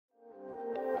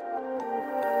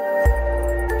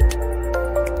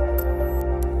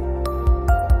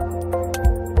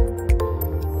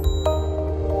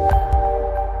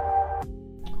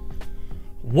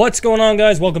What's going on,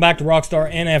 guys? Welcome back to Rockstar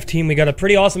NFT. We got a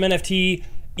pretty awesome NFT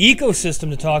ecosystem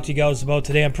to talk to you guys about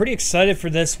today. I'm pretty excited for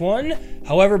this one.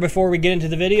 However, before we get into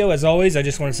the video, as always, I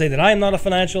just want to say that I am not a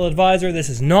financial advisor. This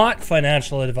is not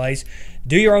financial advice.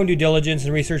 Do your own due diligence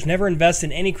and research. Never invest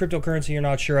in any cryptocurrency you're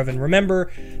not sure of. And remember,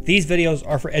 these videos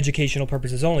are for educational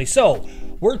purposes only. So,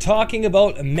 we're talking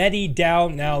about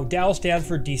MediDao. Now, DAO stands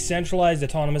for Decentralized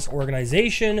Autonomous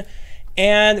Organization.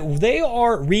 And they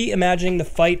are reimagining the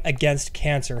fight against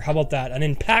cancer. How about that? An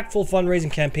impactful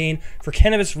fundraising campaign for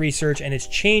cannabis research, and it's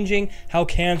changing how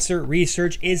cancer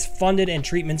research is funded and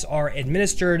treatments are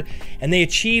administered. And they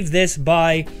achieve this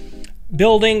by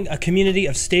building a community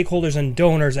of stakeholders and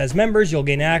donors. As members, you'll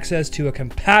gain access to a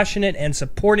compassionate and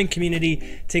supporting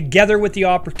community, together with the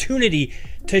opportunity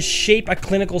to shape a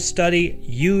clinical study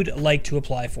you'd like to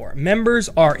apply for. Members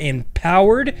are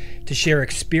empowered to share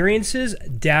experiences,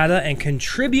 data, and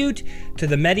contribute to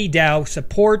the MediDao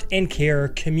support and care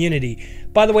community.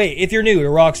 By the way, if you're new to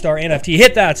Rockstar NFT,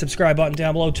 hit that subscribe button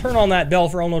down below, turn on that bell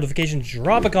for all notifications,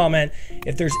 drop a comment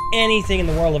if there's anything in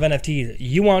the world of NFTs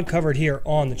you want covered here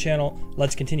on the channel.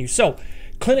 Let's continue. So,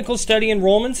 clinical study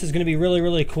enrollments is going to be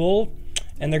really cool.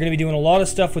 And they're going to be doing a lot of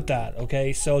stuff with that,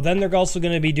 okay? So then they're also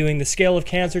going to be doing the Scale of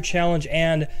Cancer Challenge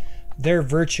and their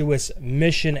virtuous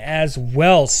mission as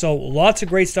well. So lots of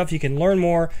great stuff. You can learn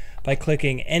more by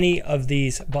clicking any of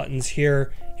these buttons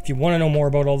here. If you want to know more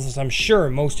about all this, I'm sure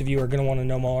most of you are going to want to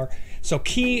know more. So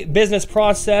key business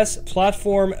process,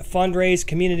 platform, fundraise,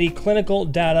 community, clinical,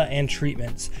 data, and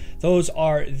treatments. Those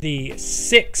are the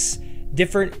 6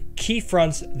 different key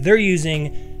fronts they're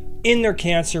using in their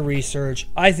cancer research.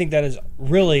 I think that is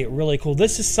really cool.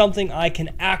 This is something I can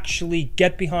actually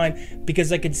get behind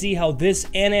because I can see how this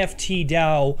NFT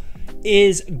DAO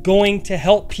is going to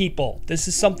help people. This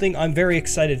is something I'm very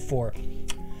excited for.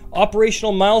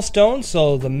 Operational milestones.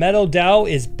 So the MediDao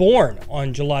is born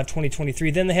on July of 2023.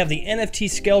 Then they have the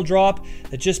NFT scale drop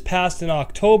that just passed in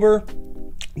October.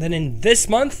 Then in this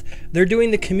month, they're doing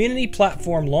the community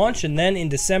platform launch. And then in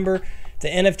December, the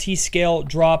NFT scale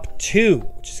drop 2,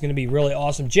 which is going to be really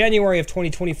awesome. January of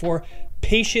 2024,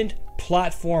 patient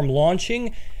platform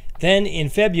launching. Then in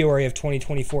February of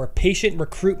 2024, patient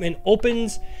recruitment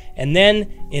opens. And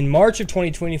then in March of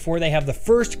 2024, they have the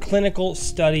first clinical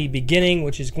study beginning,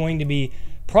 which is going to be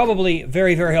probably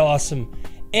very awesome.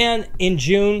 And in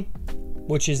June,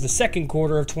 which is the second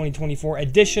quarter of 2024,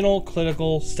 additional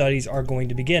clinical studies are going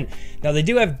to begin. Now, they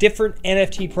do have different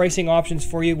NFT pricing options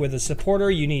for you. With a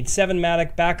supporter, you need 7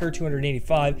 Matic, backer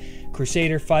 285,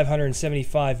 Crusader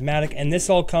 575 Matic, and this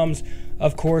all comes,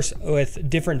 of course, with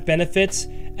different benefits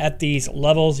at these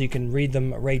levels. You can read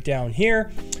them right down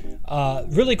here.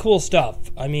 Really cool stuff.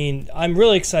 I mean, I'm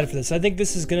really excited for this. I think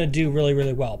this is going to do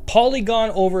really well.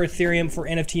 Polygon over Ethereum for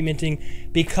NFT minting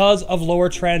because of lower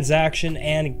transaction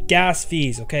and gas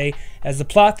fees, okay? As the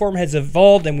platform has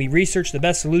evolved and we researched the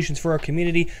best solutions for our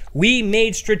community, we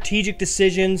made strategic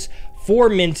decisions for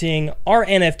minting our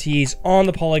NFTs on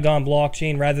the Polygon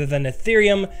blockchain rather than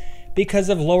Ethereum, because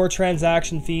of lower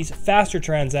transaction fees, faster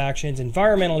transactions,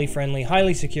 environmentally friendly,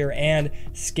 highly secure, and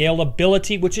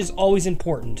scalability, which is always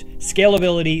important.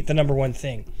 Scalability, the #1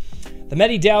 thing. The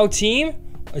MediDao team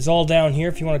is all down here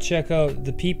if you want to check out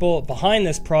the people behind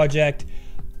this project.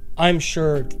 I'm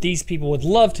sure these people would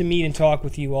love to meet and talk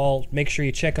with you all. Make sure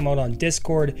you check them out on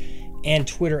Discord and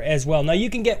Twitter as well. Now, you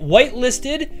can get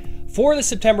whitelisted for the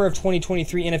September of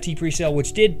 2023 NFT presale,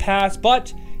 which did pass,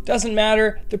 but doesn't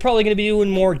matter. They're probably going to be doing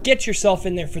more. Get yourself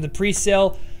in there for the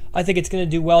pre-sale. I think it's going to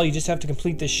do well. You just have to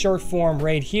complete this short form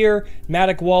right here.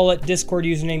 Matic wallet, Discord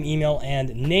username, email,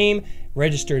 and name.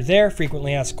 Register there.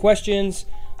 Frequently asked questions.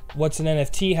 What's an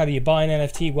NFT? How do you buy an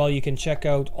NFT? Well, you can check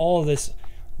out all of this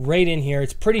right in here.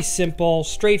 It's pretty simple,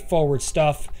 straightforward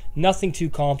stuff. Nothing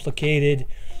too complicated.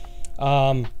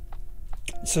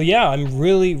 So yeah, I'm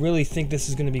really think this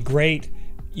is going to be great.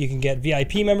 You can get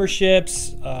VIP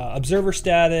memberships, observer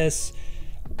status,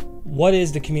 what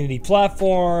is the community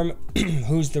platform,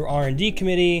 who's the R&D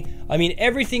committee. I mean,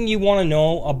 everything you want to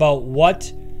know about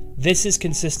what this is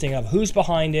consisting of, who's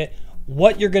behind it,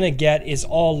 what you're going to get is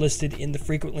all listed in the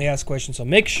frequently asked questions. So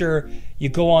make sure you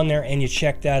go on there and you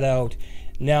check that out.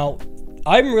 Now,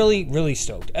 I'm really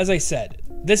stoked. As I said,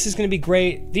 this is going to be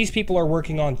great. These people are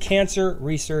working on cancer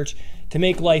research to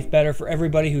make life better for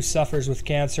everybody who suffers with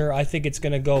cancer. I think it's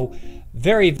going to go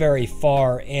very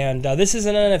far, and this is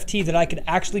an NFT that I could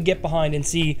actually get behind and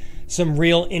see some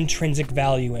real intrinsic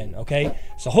value in, okay?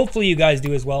 So hopefully you guys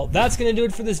do as well. That's going to do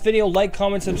it for this video. Like,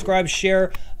 comment, subscribe,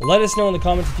 share. Let us know in the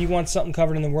comments if you want something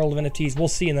covered in the world of NFTs. We'll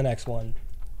see you in the next one.